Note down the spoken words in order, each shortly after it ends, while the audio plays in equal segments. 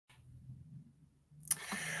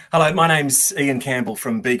Hello, my name's Ian Campbell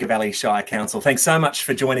from Bega Valley Shire Council. Thanks so much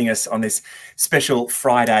for joining us on this special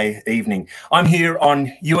Friday evening. I'm here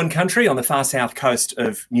on Yuin country on the far south coast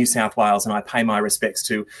of New South Wales, and I pay my respects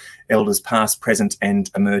to elders past, present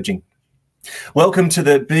and emerging. Welcome to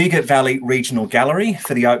the Bega Valley Regional Gallery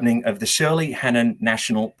for the opening of the Shirley Hannon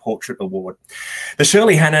National Portrait Award. The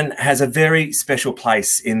Shirley Hannon has a very special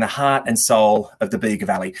place in the heart and soul of the Bega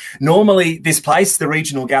Valley. Normally, this place, the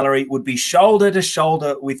Regional Gallery, would be shoulder to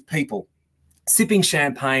shoulder with people, sipping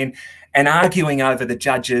champagne and arguing over the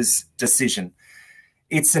judge's decision.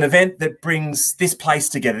 It's an event that brings this place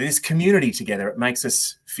together, this community together. It makes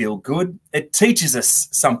us feel good. It teaches us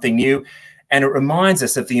something new, and it reminds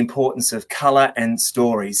us of the importance of colour and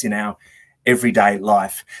stories in our everyday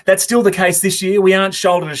life. That's still the case this year. We aren't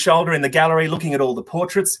shoulder to shoulder in the gallery looking at all the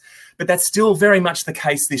portraits, but that's still very much the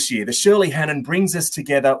case this year. The Shirley Hannon brings us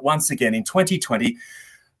together once again in 2020,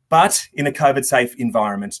 but in a COVID-safe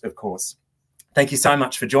environment, of course. Thank you so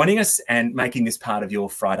much for joining us and making this part of your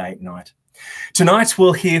Friday night. Tonight,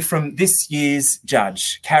 we'll hear from this year's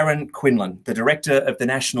judge, Karen Quinlan, the director of the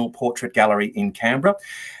National Portrait Gallery in Canberra,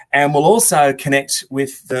 and we'll also connect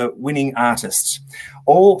with the winning artists.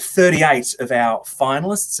 All 38 of our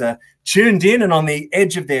finalists are tuned in and on the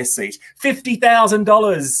edge of their seat.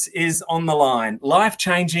 $50,000 is on the line.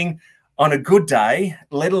 Life-changing on a good day,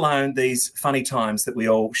 let alone these funny times that we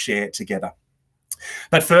all share together.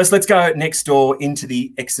 But first, let's go next door into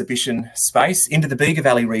the exhibition space, into the Bega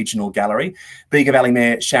Valley Regional Gallery. Bega Valley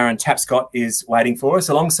Mayor Sharon Tapscott is waiting for us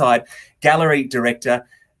alongside Gallery Director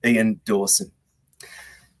Ian Dawson.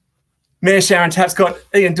 Mayor Sharon Tapscott,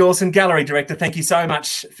 Ian Dawson, Gallery Director, thank you so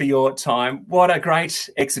much for your time. What a great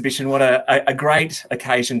exhibition, what a great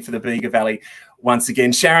occasion for the Bega Valley once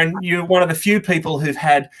again. Sharon, you're one of the few people who've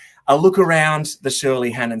had a look around the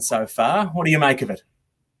Shirley Hannon so far. What do you make of it?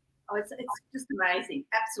 Oh, it's just amazing,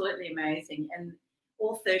 absolutely amazing. And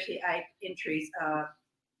all 38 entries are,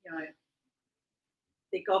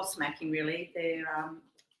 they're gobsmacking really. They're,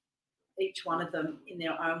 each one of them in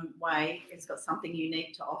their own way has got something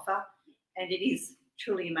unique to offer. And it is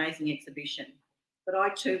truly amazing exhibition. But I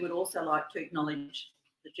too would also like to acknowledge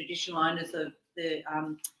the traditional owners of the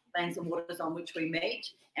lands and waters on which we meet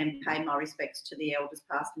and pay my respects to the elders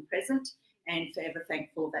past and present, and forever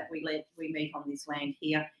thankful that we meet on this land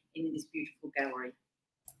here in this beautiful gallery.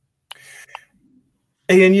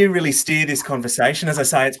 Ian, you really steer this conversation. As I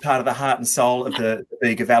say, it's part of the heart and soul of the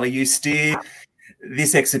Bega Valley. You steer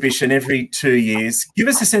this exhibition every 2 years. Give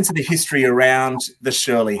us a sense of the history around the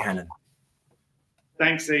Shirley Hannon.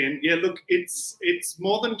 Thanks, Ian. Yeah, look, it's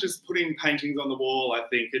more than just putting paintings on the wall, I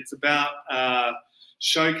think. It's about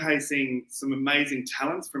showcasing some amazing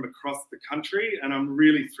talents from across the country, and I'm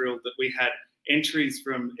really thrilled that we had entries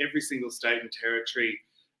from every single state and territory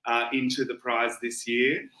into the prize this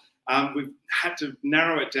year. We've had to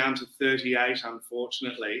narrow it down to 38,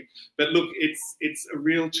 unfortunately. But look, it's a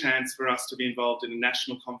real chance for us to be involved in a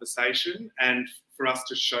national conversation and for us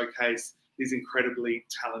to showcase these incredibly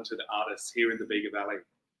talented artists here in the Bega Valley.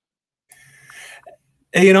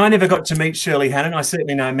 Ian, I never got to meet Shirley Hannon. I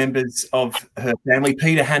certainly know members of her family,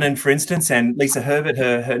 Peter Hannon, for instance, and Lisa Herbert,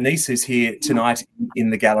 her niece, who's here tonight in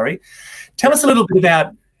the gallery. Tell us a little bit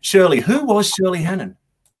about Shirley. Who was Shirley Hannon?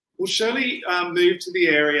 Well, Shirley moved to the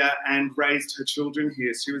area and raised her children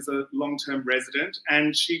here. She was a long-term resident,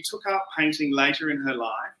 and she took up painting later in her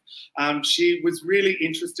life. She was really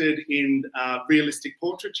interested in realistic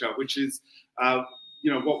portraiture, which is,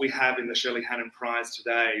 what we have in the Shirley Hannon Prize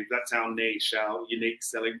today. That's our niche, our unique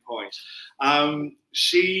selling point.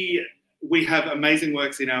 We have amazing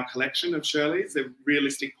works in our collection of Shirley's, the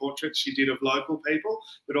realistic portraits she did of local people,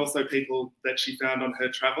 but also people that she found on her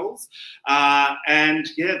travels. And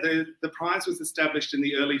yeah, the prize was established in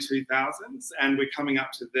the early 2000s, and we're coming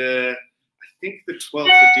up to I think the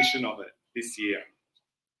 12th edition of it this year.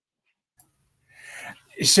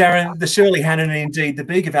 Sharon, the Shirley Hannon and indeed the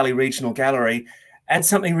Bega Valley Regional Gallery adds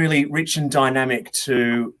something really rich and dynamic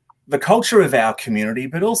to the culture of our community,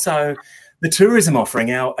 but also the tourism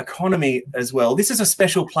offering, our economy as well. This is a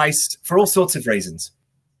special place for all sorts of reasons.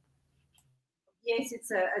 Yes, it's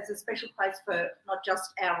a special place for not just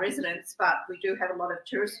our residents, but we do have a lot of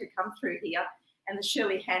tourists who come through here. And the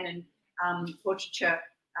Shirley Hannon Portraiture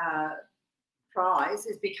Prize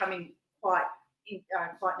is becoming quite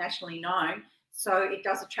nationally known. So it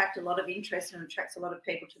does attract a lot of interest and attracts a lot of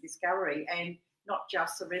people to this gallery, and not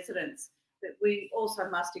just the residents. But we also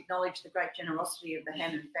must acknowledge the great generosity of the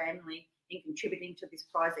Hannon family in contributing to this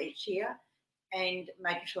prize each year and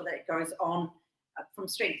making sure that it goes on from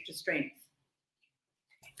strength to strength.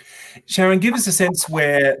 Sharon, give us a sense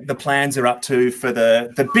where the plans are up to for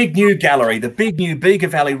the big new gallery, the big new Bega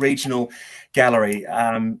Valley Regional Gallery.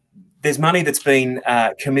 There's money that's been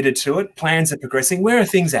committed to it. Plans are progressing. Where are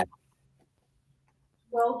things at?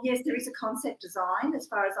 Well, yes, there is a concept design as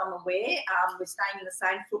far as I'm aware. We're staying in the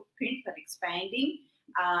same footprint but expanding.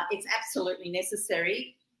 It's absolutely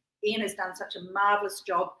necessary. Ian has done such a marvellous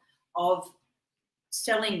job of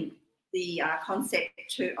selling the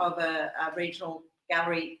concept of a regional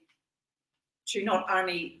gallery to not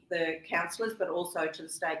only the councillors but also to the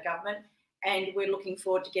state government. And we're looking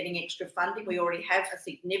forward to getting extra funding. We already have a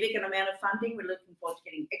significant amount of funding. We're looking forward to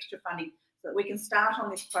getting extra funding so that we can start on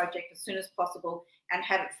this project as soon as possible and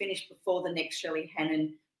have it finished before the next Shirley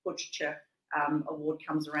Hannon Portraiture Award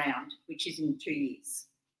comes around, which is in 2 years.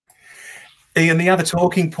 Ian, the other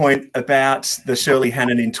talking point about the Shirley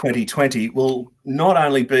Hannon in 2020 will not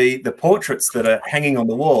only be the portraits that are hanging on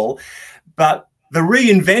the wall, but the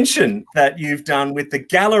reinvention that you've done with the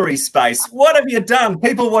gallery space. What have you done?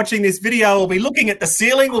 People watching this video will be looking at the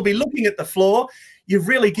ceiling, will be looking at the floor. You've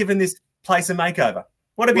really given this place a makeover.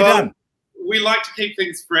 What have you done? We like to keep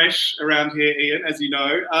things fresh around here, Ian, as you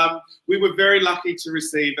know. We were very lucky to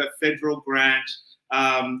receive a federal grant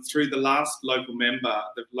through the last local member,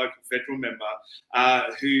 the local federal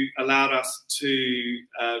member, who allowed us to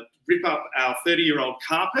rip up our 30-year-old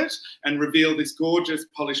carpet and reveal this gorgeous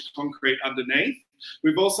polished concrete underneath.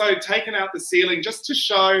 We've also taken out the ceiling just to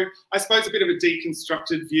show, I suppose, a bit of a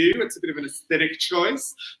deconstructed view. It's a bit of an aesthetic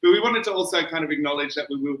choice, but we wanted to also kind of acknowledge that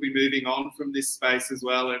we will be moving on from this space as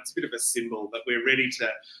well. And it's a bit of a symbol that we're ready to,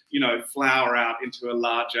 you know, flower out into a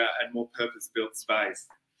larger and more purpose-built space.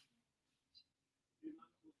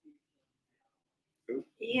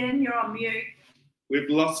 Ian, you're on mute. We've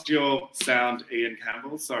lost your sound, Ian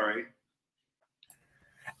Campbell. Sorry.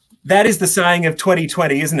 That is the saying of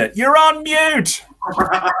 2020, isn't it? You're on mute.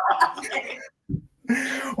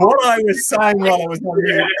 What I was saying while I was on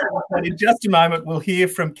mute, in just a moment, we'll hear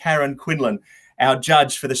from Karen Quinlan, our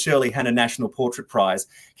judge for the Shirley Hannon National Portrait Prize.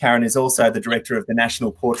 Karen is also the director of the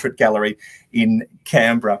National Portrait Gallery in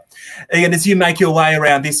Canberra. Ian, as you make your way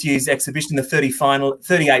around this year's exhibition, the 38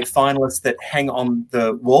 finalists that hang on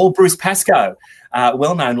the wall, Bruce Pascoe,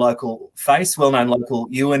 well-known local face, well-known local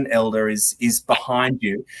Yuin elder is behind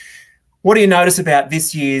you. What do you notice about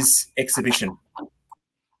this year's exhibition?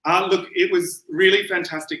 Look, it was really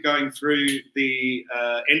fantastic going through the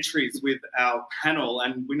entries with our panel,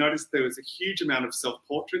 and we noticed there was a huge amount of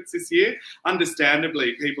self-portraits this year.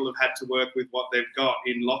 Understandably, people have had to work with what they've got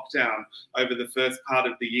in lockdown over the first part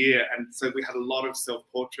of the year, and so we had a lot of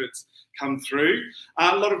self-portraits come through.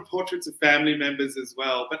 A lot of portraits of family members as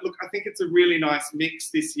well. But look, I think it's a really nice mix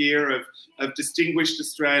this year of distinguished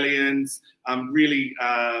Australians, really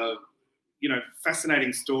you know,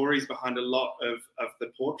 fascinating stories behind a lot of the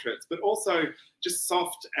portraits, but also just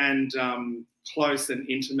soft and close and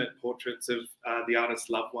intimate portraits of the artist's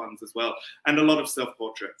loved ones as well, and a lot of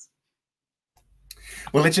self-portraits.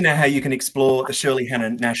 We'll let you know how you can explore the Shirley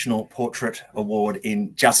Hannon National Portrait Award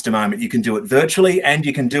in just a moment. You can do it virtually and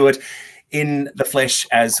you can do it in the flesh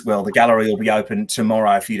as well. The gallery will be open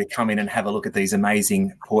tomorrow for you to come in and have a look at these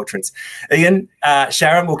amazing portraits. Ian,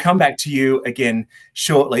 Sharon, we'll come back to you again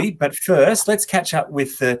shortly, but first let's catch up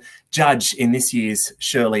with the judge in this year's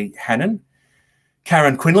Shirley Hannon,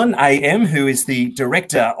 Karen Quinlan, AM, who is the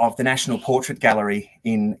director of the National Portrait Gallery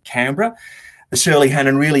in Canberra. The Shirley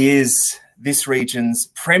Hannon really is this region's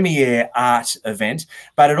premier art event,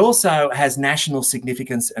 but it also has national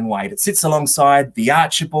significance and weight. It sits alongside the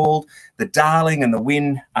Archibald, the Darling and the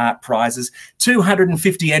Wynne Art Prizes.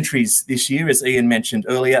 250 entries this year, as Ian mentioned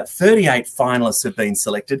earlier. 38 finalists have been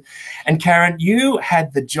selected. And Karen, you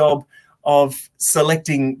had the job of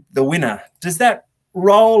selecting the winner. Does that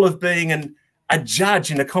role of being a judge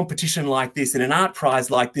in a competition like this, in an art prize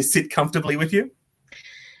like this, sit comfortably with you?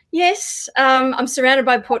 Yes, I'm surrounded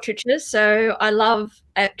by portraitures, so I love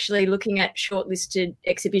actually looking at shortlisted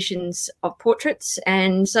exhibitions of portraits.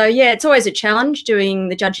 And so, yeah, it's always a challenge doing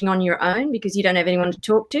the judging on your own because you don't have anyone to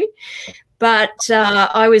talk to. But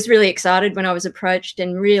I was really excited when I was approached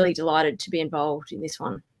and really delighted to be involved in this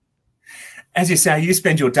one. As you say, you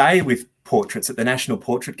spend your day with portraits at the National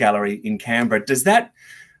Portrait Gallery in Canberra. Does that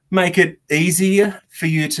make it easier for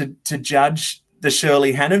you to judge the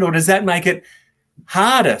Shirley Hannon, or does that make it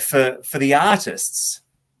harder for the artists?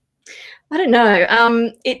 I don't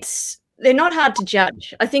know. They're not hard to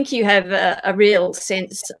judge. I think you have a real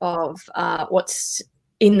sense of what's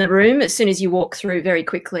in the room as soon as you walk through very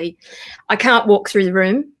quickly. I can't walk through the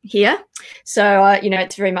room here, so you know,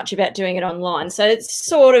 it's very much about doing it online. So it's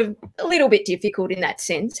sort of a little bit difficult in that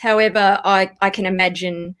sense. However, I can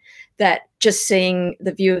imagine that just seeing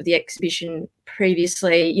the view of the exhibition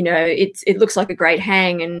previously, you know, it looks like a great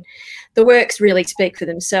hang, and the works really speak for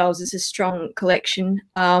themselves. It's a strong collection,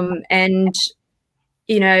 and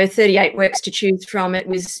you know, 38 works to choose from. It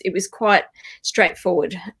was quite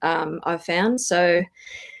straightforward, I found. So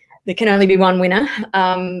there can only be one winner,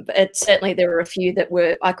 but certainly there were a few that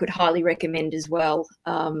I could highly recommend as well.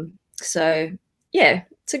 So yeah,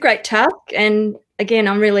 it's a great task, and again,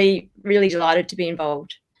 I'm really delighted to be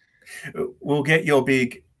involved. We'll get your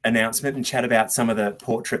big announcement and chat about some of the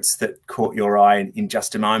portraits that caught your eye in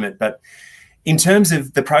just a moment. But in terms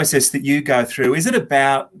of the process that you go through, is it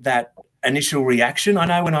about that initial reaction? I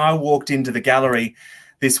know when I walked into the gallery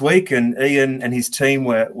this week and Ian and his team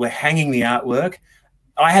were hanging the artwork,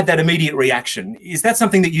 I had that immediate reaction. Is that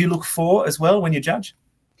something that you look for as well when you judge?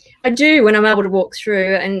 I do, when I'm able to walk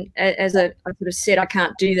through, and as I sort of said, I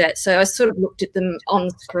can't do that. So I sort of looked at them on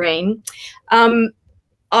screen.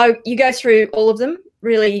 You go through all of them,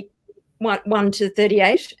 really, 1 to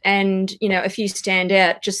 38, and you know, a few stand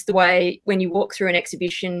out just the way when you walk through an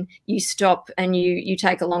exhibition, you stop and you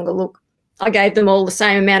take a longer look. I gave them all the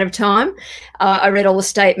same amount of time. I read all the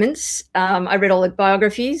statements. I read all the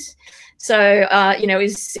biographies. So you know,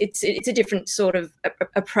 it's a different sort of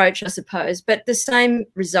approach, I suppose, but the same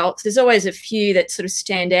results. There's always a few that sort of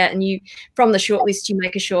stand out, and from the shortlist you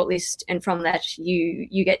make a shortlist, and from that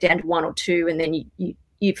you get down to 1 or 2, and then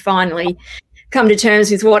you finally come to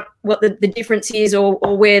terms with what the difference is, or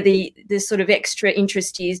where the sort of extra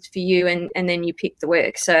interest is for you, and then you pick the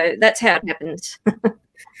work. So that's how it happens.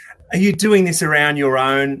 Are you doing this around your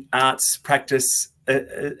own arts practice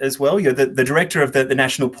as well? You're the director of the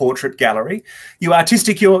National Portrait Gallery. You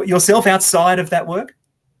artistic yourself outside of that work?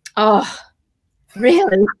 Oh,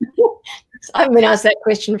 really? I haven't been asked that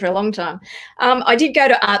question for a long time. I did go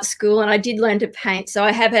to art school and I did learn to paint, so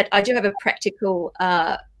I do have a practical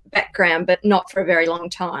background, but not for a very long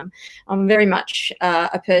time. I'm very much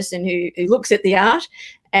a person who looks at the art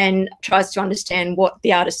and tries to understand what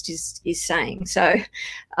the artist is saying. So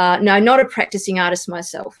no, not a practicing artist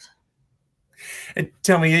myself. And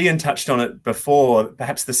tell me, Ian touched on it before,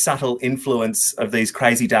 perhaps the subtle influence of these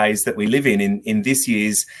crazy days that we live in this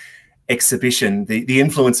year's exhibition, the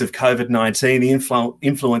influence of COVID-19, the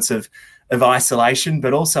influence of isolation,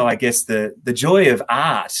 but also, I guess, the joy of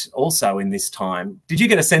art also in this time. Did you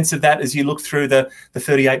get a sense of that as you looked through the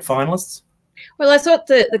 38 finalists? Well, I thought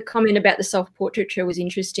the comment about the self-portraiture was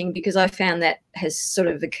interesting, because I found that has sort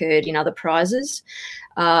of occurred in other prizes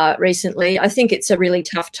recently. I think it's a really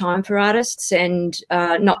tough time for artists, and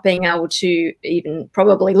not being able to even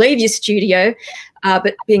probably leave your studio,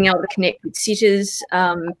 but being able to connect with sitters,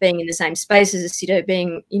 being in the same space as a sitter,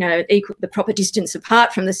 being, you know, the proper distance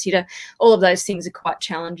apart from the sitter, all of those things are quite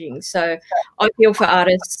challenging. So I feel for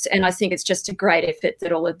artists, and I think it's just a great effort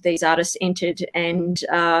that all of these artists entered, and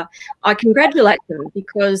I congratulate them,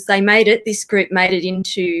 because they made it. This group made it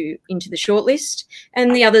into the shortlist,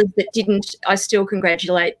 and the others that didn't, I still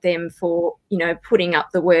congratulate them for, you know, putting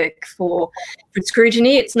up the work for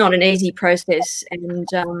scrutiny. It's not an easy process, and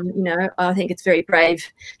you know, I think it's very brave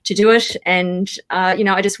to do it, and you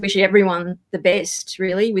know, I just wish everyone the best,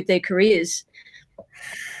 really, with their careers.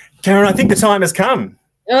 Karen, I think the time has come.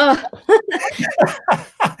 Oh.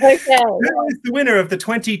 Okay. Who is the winner of the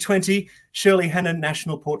 2020 Shirley Hannon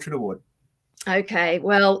National Portrait Award? Okay,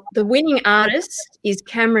 well, the winning artist is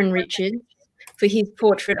Cameron Richards for his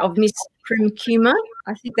portrait of Miss Primcuma.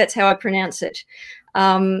 I think that's how I pronounce it.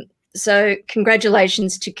 So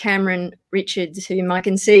congratulations to Cameron Richards, whom I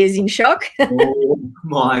can see is in shock. Oh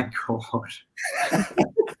my God.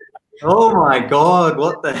 Oh my God,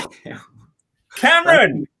 what the hell?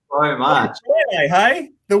 Cameron! So much.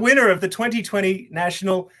 Hey, the winner of the 2020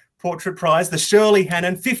 National Portrait Prize, the Shirley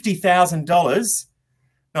Hannon, $50,000.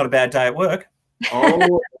 Not a bad day at work.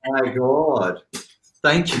 Oh my God.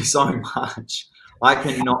 Thank you so much. I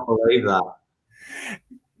cannot believe that.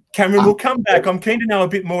 Cameron, we'll come back. I'm keen to know a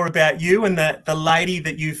bit more about you and the lady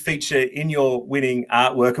that you feature in your winning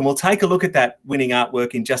artwork, and we'll take a look at that winning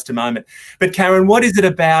artwork in just a moment. But Karen, what is it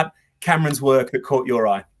about Cameron's work that caught your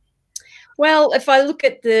eye? Well, if I look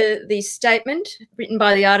at the statement written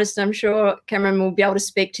by the artist, I'm sure Cameron will be able to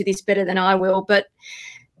speak to this better than I will, but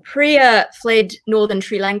Priya fled northern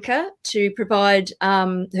Sri Lanka to provide,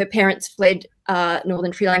 her parents fled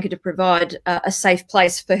northern Sri Lanka to provide a safe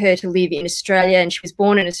place for her to live in Australia, and she was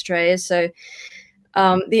born in Australia. So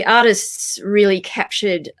the artists really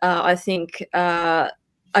captured, I think, a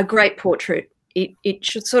great portrait. It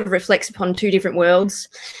sort of reflects upon two different worlds,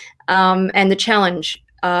 and the challenge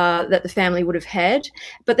that the family would have had,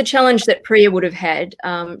 but the challenge that Priya would have had,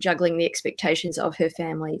 juggling the expectations of her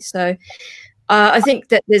family. So I think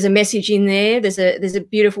that there's a message in there. There's a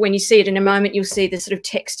beautiful, when you see it in a moment, you'll see the sort of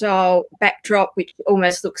textile backdrop, which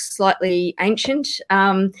almost looks slightly ancient.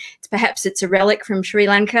 Perhaps it's a relic from Sri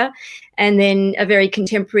Lanka, and then a very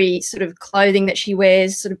contemporary sort of clothing that she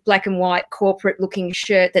wears, sort of black and white corporate looking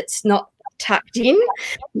shirt that's not tucked in.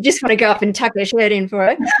 You just want to go up and tuck her shirt in for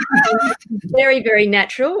her. Very, very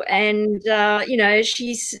natural, and you know,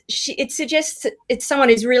 it suggests that it's someone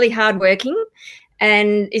who's really hardworking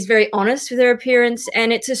and is very honest with her appearance,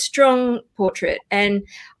 and it's a strong portrait. And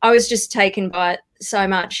I was just taken by it so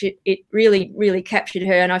much. It really, really captured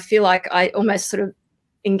her, and I feel like I almost sort of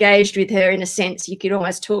engaged with her in a sense. You could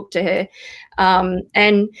almost talk to her.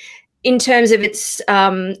 And in terms of its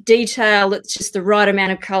detail, it's just the right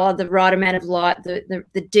amount of colour, the right amount of light,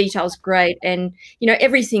 the detail's great, and, you know,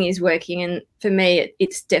 everything is working. And for me,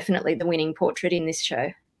 it's definitely the winning portrait in this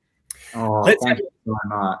show. Oh, thank you so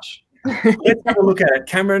much. Let's have a look at it.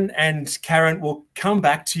 Cameron and Karen, we'll come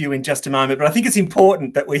back to you in just a moment, but I think it's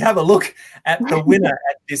important that we have a look at the winner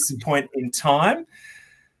at this point in time.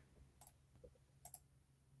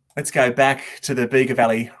 Let's go back to the Bega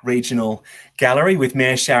Valley Regional Gallery with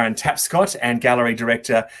Mayor Sharon Tapscott and Gallery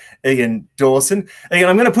Director Ian Dawson. Ian,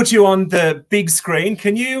 I'm going to put you on the big screen.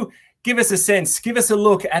 Can you give us a sense, give us a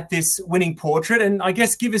look at this winning portrait, and I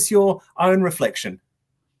guess give us your own reflection?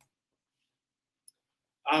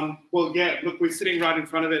 Well, yeah, look, we're sitting right in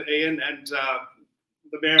front of it, Ian, and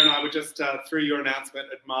the Mayor and I were just, through your announcement,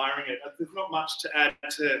 admiring it. There's not much to add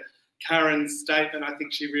to Karen's statement. I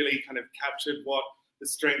think she really kind of captured what the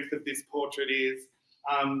strength of this portrait is.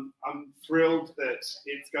 I'm thrilled that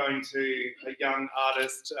it's going to a young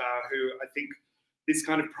artist who I think this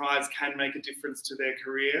kind of prize can make a difference to their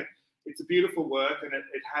career. It's a beautiful work, and it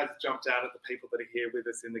has jumped out at the people that are here with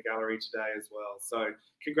us in the gallery today as well. So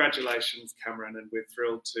congratulations, Cameron, and we're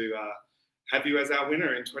thrilled to have you as our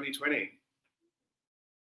winner in 2020.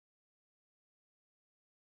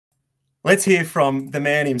 Let's hear from the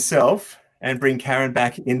man himself and bring Karen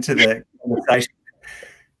back into the conversation.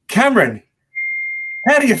 Cameron,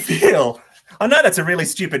 how do you feel? I know that's a really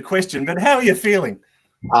stupid question, but how are you feeling?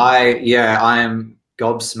 I am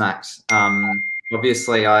gobsmacked.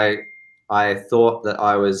 Obviously, I thought that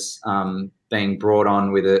I was being brought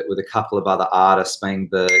on with a couple of other artists, being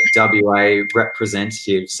the WA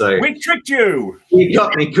representative. So we tricked you. You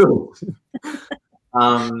got me good.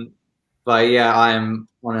 But yeah, I am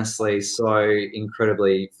honestly so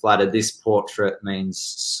incredibly flattered. This portrait means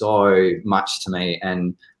so much to me,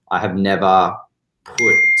 and I have never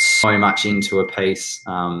put so much into a piece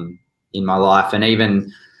in my life. And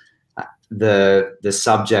even the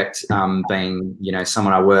subject being, you know,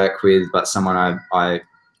 someone I work with, but someone I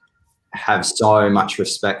have so much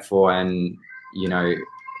respect for, and, you know,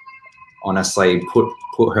 honestly put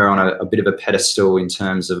her on a bit of a pedestal in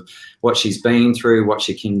terms of what she's been through, what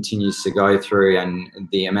she continues to go through, and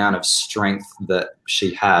the amount of strength that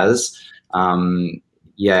she has.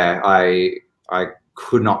 Yeah, I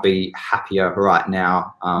could not be happier right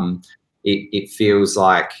now. It feels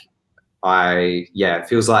like it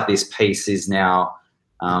feels like this piece is now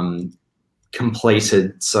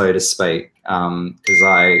completed, so to speak, because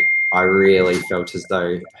I really felt as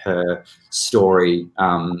though her story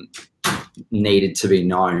needed to be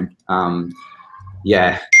known.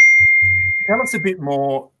 Yeah. Tell us a bit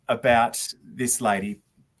more about this lady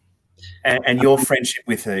and your friendship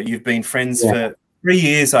with her. You've been friends for 3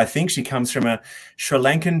 years, I think. She comes from a Sri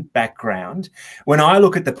Lankan background. When I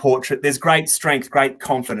look at the portrait, there's great strength, great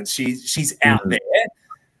confidence. She's out there,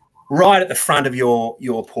 right at the front of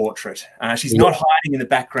your portrait. She's not hiding in the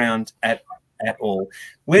background at all.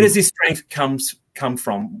 Where does this strength come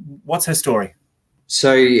from? What's her story?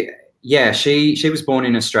 So yeah, she was born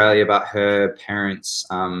in Australia, but her parents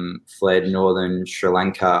fled northern Sri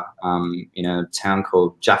Lanka in a town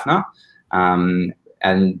called Jaffna.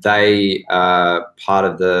 And they are part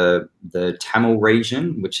of the Tamil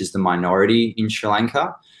region, which is the minority in Sri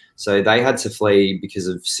Lanka. So they had to flee because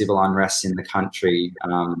of civil unrest in the country,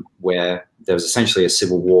 where there was essentially a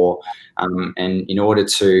civil war. And in order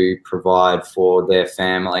to provide for their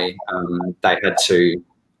family, they had to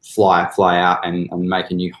fly out and make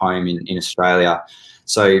a new home in Australia.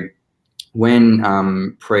 So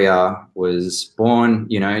when Priya was born,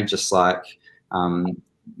 you know, just like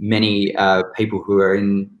many people who are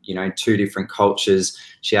in, you know, two different cultures,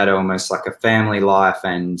 she had almost like a family life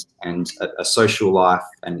and a social life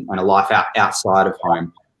and a life outside of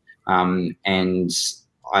home. And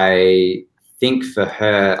I think for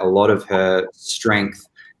her, a lot of her strength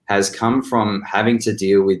has come from having to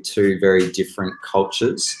deal with two very different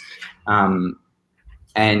cultures.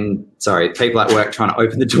 And sorry, people at work trying to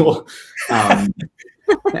open the door.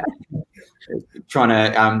 trying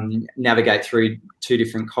to navigate through 2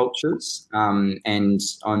 different cultures. And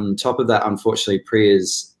on top of that, unfortunately,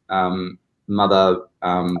 Priya's mother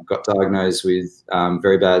got diagnosed with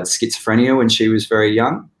very bad schizophrenia when she was very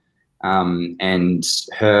young. And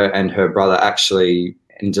her brother actually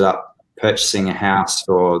ended up purchasing a house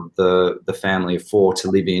for the family of 4 to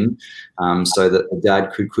live in, so that the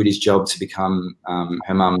dad could quit his job to become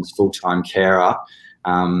her mum's full-time carer.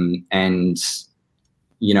 And,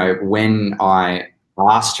 you know, when I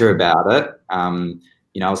asked her about it,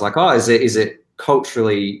 you know, I was like, oh, is it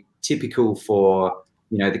culturally typical for,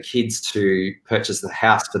 you know, the kids to purchase the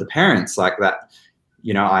house for the parents like that?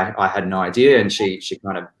 You know, I had no idea. And she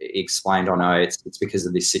kind of explained, oh no, it's because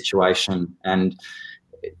of this situation. And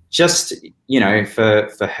just, you know,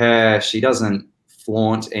 for her, she doesn't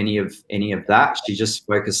flaunt any of that. She just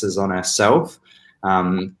focuses on herself.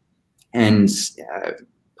 And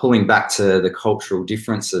pulling back to the cultural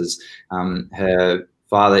differences, her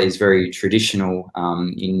father is very traditional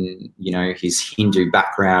in, you know, his Hindu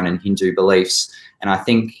background and Hindu beliefs. And I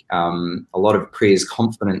think a lot of Priya's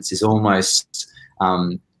confidence is almost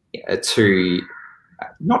to,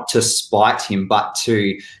 not to spite him, but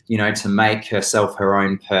to, you know, to make herself her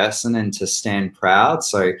own person and to stand proud.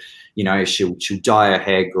 So, you know, she'll dye her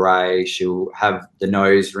hair grey, she'll have the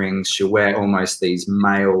nose rings, she'll wear almost these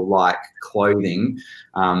male-like clothing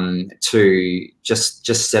to just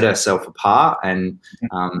set herself apart. And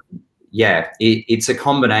yeah, it's a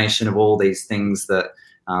combination of all these things that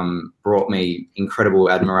brought me incredible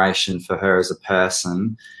admiration for her as a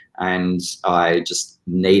person. And I just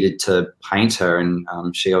needed to paint her, and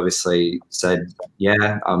she obviously said,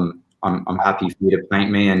 yeah, I'm happy for you to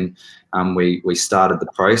paint me. And we started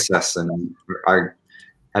the process, and I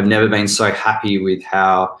have never been so happy with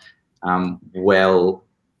how well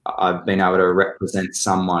I've been able to represent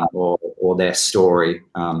someone or their story.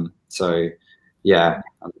 So yeah,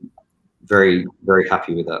 I'm very, very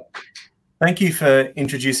happy with it. Thank you for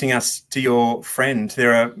introducing us to your friend.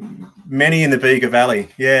 There are many in the Bega Valley.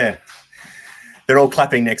 Yeah, they're all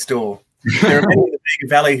clapping next door. There are many in the Bega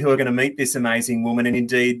Valley who are going to meet this amazing woman. And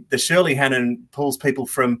indeed, the Shirley Hannon pulls people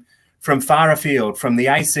from far afield, from the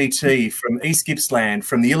ACT, from East Gippsland,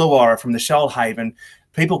 from the Illawarra, from the Shoalhaven.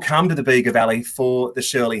 People come to the Bega Valley for the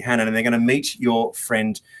Shirley Hannon, and they're going to meet your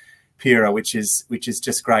friend Pira, which is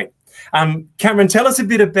just great. Cameron, tell us a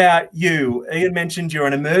bit about you. Ian mentioned you're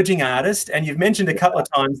an emerging artist, and you've mentioned a couple of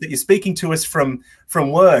times that you're speaking to us from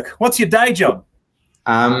work. What's your day job?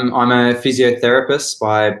 I'm a physiotherapist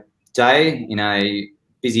by day in a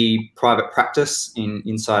busy private practice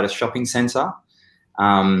inside a shopping centre.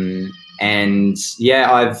 And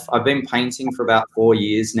yeah, I've been painting for about 4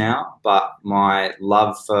 years now, but my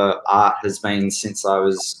love for art has been since I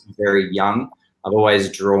was very young. I've always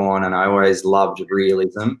drawn and I always loved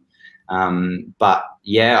realism. But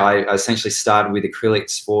yeah, I essentially started with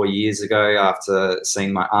acrylics 4 years ago after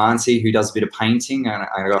seeing my auntie who does a bit of painting, and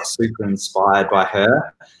I got super inspired by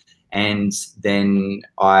her. And then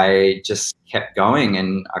I just kept going,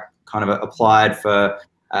 and I kind of applied for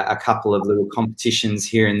a couple of little competitions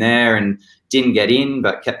here and there and didn't get in,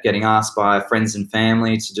 but kept getting asked by friends and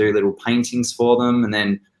family to do little paintings for them. And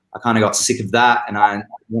then I kind of got sick of that, and I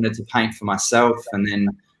wanted to paint for myself. And then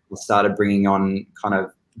I started bringing on kind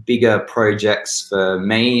of bigger projects for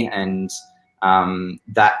me, and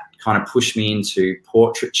that kind of pushed me into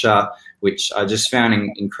portraiture, which I just found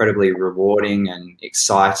incredibly rewarding and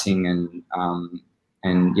exciting,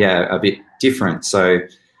 and yeah, a bit different. So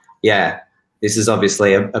yeah, this is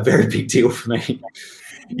obviously a very big deal for me.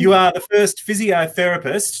 You are the first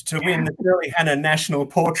physiotherapist to win the Shirley Hannon National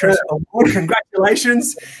Portrait Award.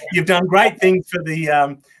 Congratulations. You've done great things for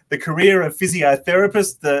the career of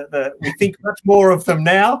physiotherapists. We think much more of them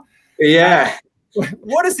now. Yeah.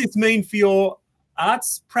 What does this mean for your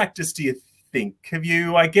arts practice, do you think? Have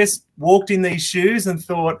you, I guess, walked in these shoes and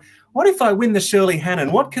thought, what if I win the Shirley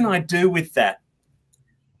Hannon? What can I do with that?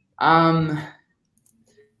 I'm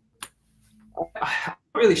not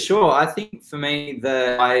really sure. I think for me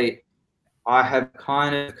that I have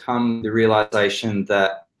kind of come to the realization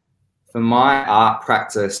that for my art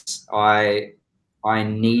practice, I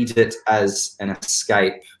need it as an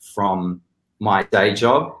escape from my day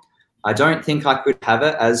job. I don't think I could have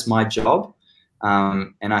it as my job.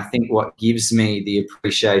 And I think what gives me the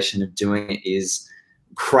appreciation of doing it is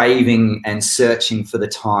craving and searching for the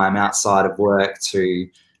time outside of work to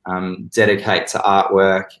dedicate to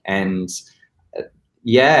artwork. And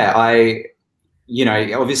yeah, you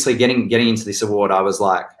know, obviously getting into this award, I was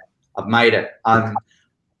like, I've made it.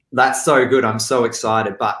 That's so good. I'm so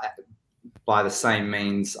excited. But by the same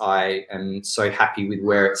means, I am so happy with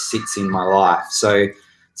where it sits in my life. So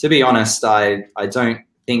to be honest, I don't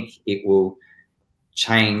think it will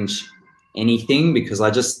change anything, because I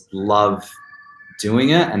just love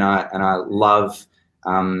doing it, and I love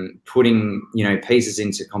putting, you know, pieces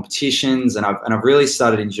into competitions, and I've really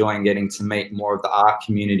started enjoying getting to meet more of the art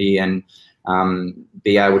community and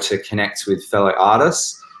be able to connect with fellow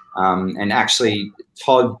artists. And actually,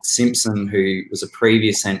 Todd Simpson, who was a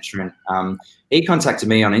previous entrant, he contacted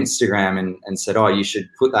me on Instagram and said, "Oh, you should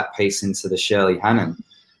put that piece into the Shirley Hannon."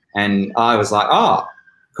 And I was like, "Oh,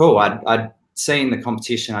 cool." I'd seen the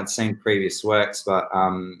competition, I'd seen previous works, but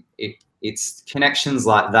it's connections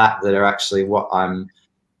like that that are actually what I'm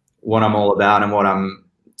all about and what I'm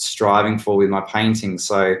striving for with my painting.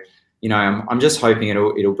 So, you know, I'm just hoping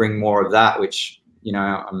it'll bring more of that, which, you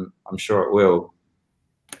know, I'm sure it will.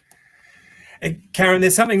 Karen,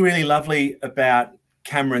 there's something really lovely about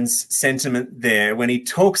Cameron's sentiment there when he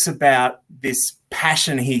talks about this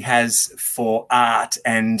passion he has for art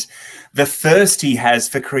and the thirst he has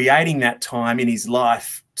for creating that time in his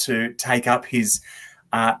life to take up his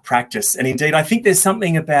art practice. And indeed, I think there's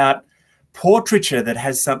something about portraiture that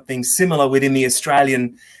has something similar within the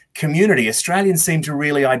Australian community. Australians seem to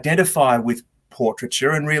really identify with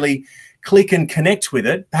portraiture and really click and connect with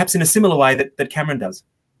it, perhaps in a similar way that Cameron does.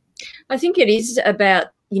 I think it is about,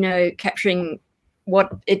 you know, capturing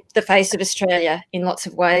the face of Australia in lots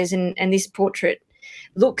of ways, and this portrait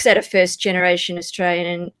looks at a first generation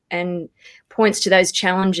Australian and points to those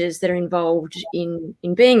challenges that are involved in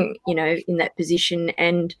being, you know, in that position,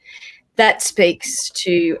 and that speaks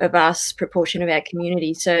to a vast proportion of our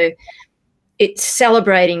community. So it's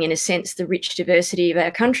celebrating, in a sense, the rich diversity of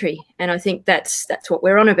our country, and I think that's what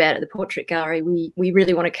we're on about at the Portrait Gallery. We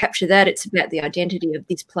really want to capture that. It's about the identity of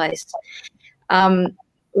this place.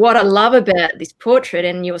 What I love about this portrait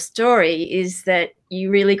and your story is that you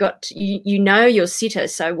really you know your sitter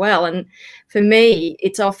so well, and for me,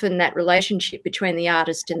 it's often that relationship between the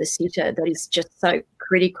artist and the sitter that is just so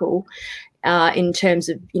critical in terms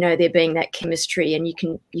of, you know, there being that chemistry, and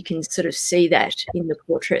you can sort of see that in the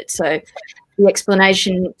portrait. So the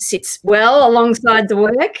explanation sits well alongside the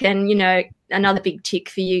work, and, you know, another big tick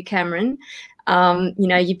for you, Cameron. You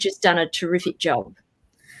know, you've just done a terrific job.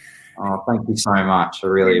 Oh, thank you so much. I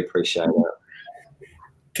really appreciate it.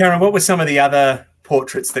 Karen, what were some of the other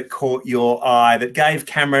portraits that caught your eye that gave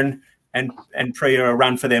Cameron and Priya a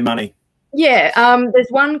run for their money? Yeah, there's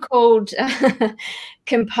one called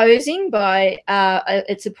Composing by,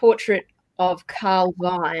 it's a portrait of Carl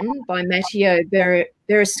Vine by Matteo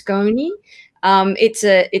Berlusconi.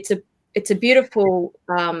 It's a beautiful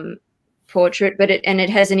portrait, but it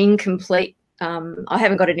has an incomplete, I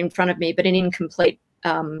haven't got it in front of me, but an incomplete,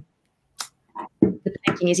 the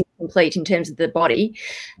painting is incomplete in terms of the body,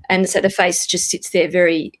 and so the face just sits there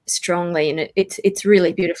very strongly, and it's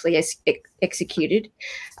really beautifully executed.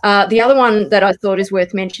 The other one that I thought is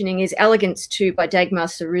worth mentioning is Elegance 2 by Dagmar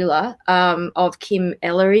Cyrilla of Kim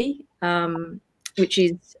Ellery, which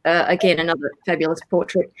is again another fabulous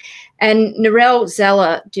portrait. And Narelle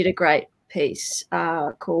Zeller did a great piece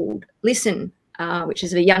called Listen, which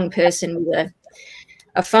is of a young person with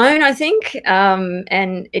a phone, I think,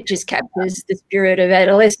 and it just captures the spirit of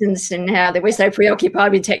adolescence and how we're so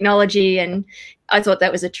preoccupied with technology, and I thought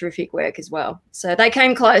that was a terrific work as well. So they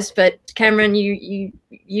came close, but Cameron,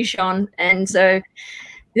 you shone, and so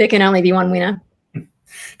there can only be one winner.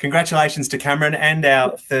 Congratulations to Cameron and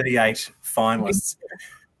our 38 finalists.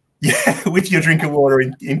 Yeah, with your drink of water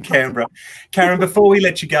in Canberra. Karen, before we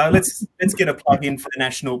let you go, let's get a plug in for the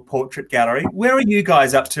National Portrait Gallery. Where are you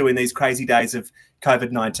guys up to in these crazy days of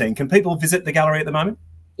COVID-19? Can people visit the gallery at the moment?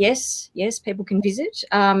 Yes, people can visit.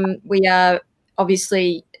 We are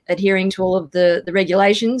obviously adhering to all of the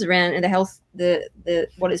regulations around the health,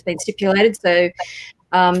 what has been stipulated. So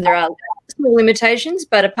there are small limitations,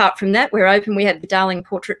 but apart from that, we're open. We have the Darling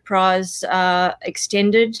Portrait Prize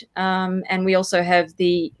extended, and we also have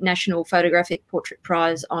the National Photographic Portrait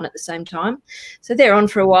Prize on at the same time. So they're on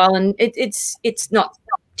for a while, and it's not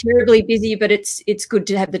terribly busy, but it's good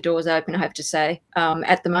to have the doors open, I have to say,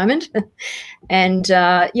 at the moment. And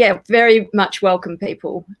yeah, very much welcome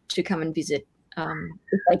people to come and visit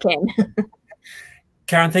if they can.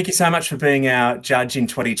 Karen, thank you so much for being our judge in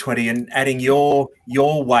 2020 and adding your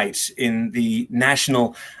weight in the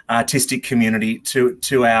national artistic community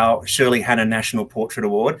to our Shirley Hannon National Portrait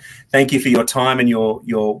Award. Thank you for your time and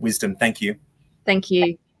your wisdom. Thank you. Thank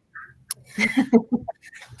you.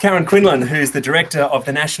 Karen Quinlan, who's the director of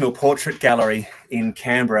the National Portrait Gallery in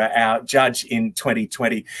Canberra, our judge in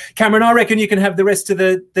 2020. Cameron, I reckon you can have the rest of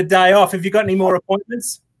the day off. Have you got any more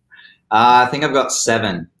appointments? I think I've got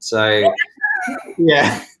 7. So,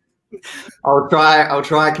 yeah. I'll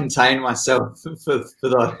try and contain myself for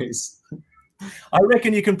those. I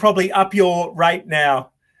reckon you can probably up your rate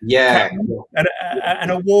now. Yeah. An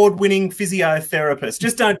award-winning physiotherapist.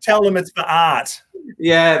 Just don't tell them it's for art.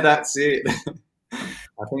 Yeah, that's it.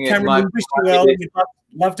 I think Cameron, we wish you well. We'd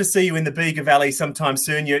love to see you in the Bega Valley sometime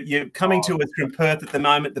soon. You're coming to us from Perth at the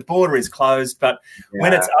moment. The border is closed, but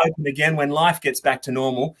when it's open again, when life gets back to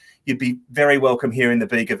normal, you'd be very welcome here in the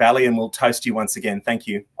Bega Valley, and we'll toast you once again. Thank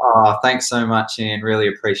you. Oh, thanks so much, Ian. Really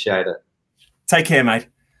appreciate it. Take care, mate.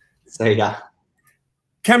 See ya.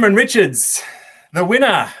 Cameron Richards, the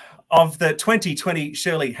winner of the 2020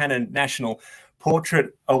 Shirley Hannon National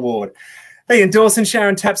Portrait Award. Ian Dawson,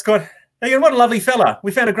 Sharon Tapscott. Ian, what a lovely fella.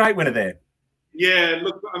 We found a great winner there. Yeah,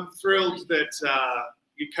 look, I'm thrilled that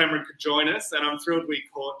Cameron could join us, and I'm thrilled we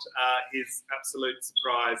caught his absolute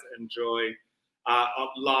surprise and joy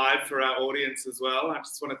live for our audience as well. I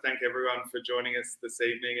just want to thank everyone for joining us this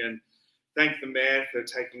evening, and thank the Mayor for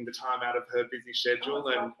taking the time out of her busy schedule,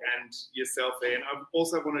 and yourself, Ian. I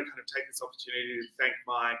also want to kind of take this opportunity to thank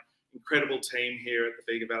my incredible team here at the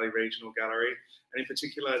Bega Valley Regional Gallery, and in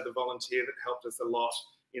particular the volunteer that helped us a lot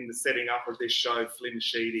in the setting up of this show, Flynn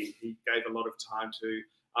Sheedy. He gave a lot of time to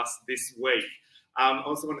us this week. I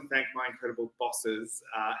also want to thank my incredible bosses,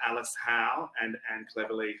 Alice Howe and Anne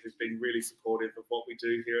Cleverly, who've been really supportive of what we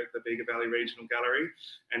do here at the Bega Valley Regional Gallery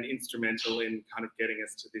and instrumental in kind of getting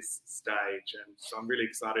us to this stage. And so I'm really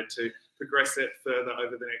excited to progress it further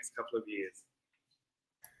over the next couple of years.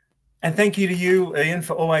 And thank you to you, Ian,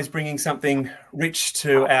 for always bringing something rich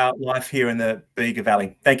to our life here in the Bega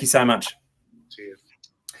Valley. Thank you so much. Cheers.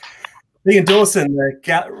 Ian Dawson,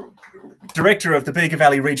 the Director of the Bega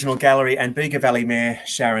Valley Regional Gallery, and Bega Valley Mayor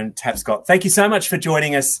Sharon Tapscott. Thank you so much for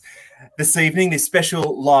joining us this evening, this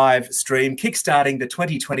special live stream, kickstarting the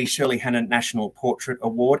 2020 Shirley Hannon National Portrait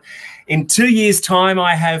Award. In 2 years' time,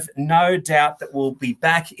 I have no doubt that we'll be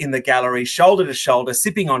back in the gallery, shoulder to shoulder,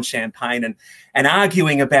 sipping on champagne and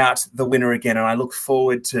arguing about the winner again. And I look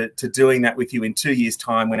forward to doing that with you in 2 years'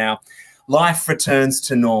 time when our life returns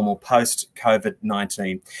to normal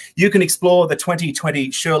post-COVID-19. You can explore the 2020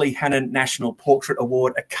 Shirley Hannon National Portrait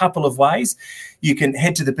Award a couple of ways. You can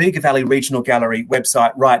head to the Bega Valley Regional Gallery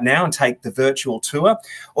website right now and take the virtual tour,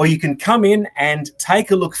 or you can come in and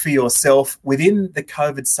take a look for yourself within the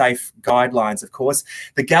COVID-safe guidelines, of course.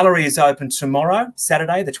 The gallery is open tomorrow,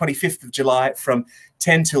 Saturday, the 25th of July, from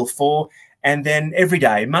 10 till 4, and then every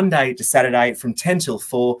day, Monday to Saturday, from 10 till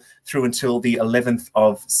 4 through until the 11th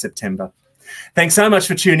of September. Thanks so much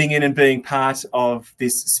for tuning in and being part of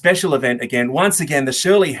this special event again. Once again, the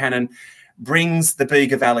Shirley Hannon brings the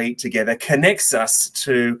Bega Valley together, connects us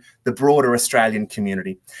to the broader Australian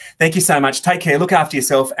community. Thank you so much. Take care, look after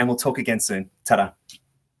yourself, and we'll talk again soon. Ta-da.